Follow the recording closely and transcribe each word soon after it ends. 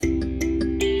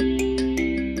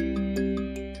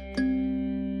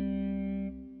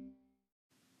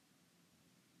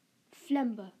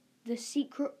The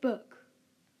Secret Book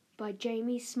by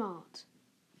Jamie Smart.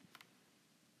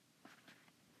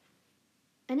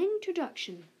 An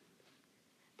introduction.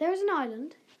 There is an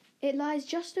island. It lies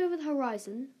just over the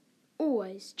horizon,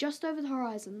 always just over the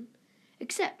horizon,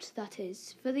 except, that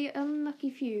is, for the unlucky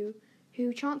few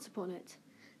who chance upon it,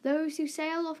 those who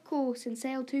sail off course and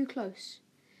sail too close.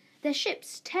 Their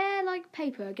ships tear like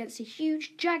paper against the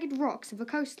huge jagged rocks of a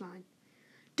coastline.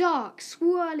 Dark,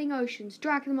 swirling oceans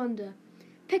drag them under,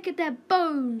 pick at their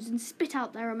bones and spit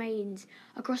out their remains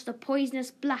across the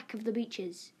poisonous black of the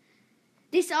beaches.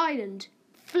 This island,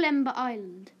 Flemba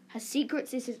Island, has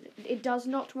secrets it does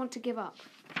not want to give up.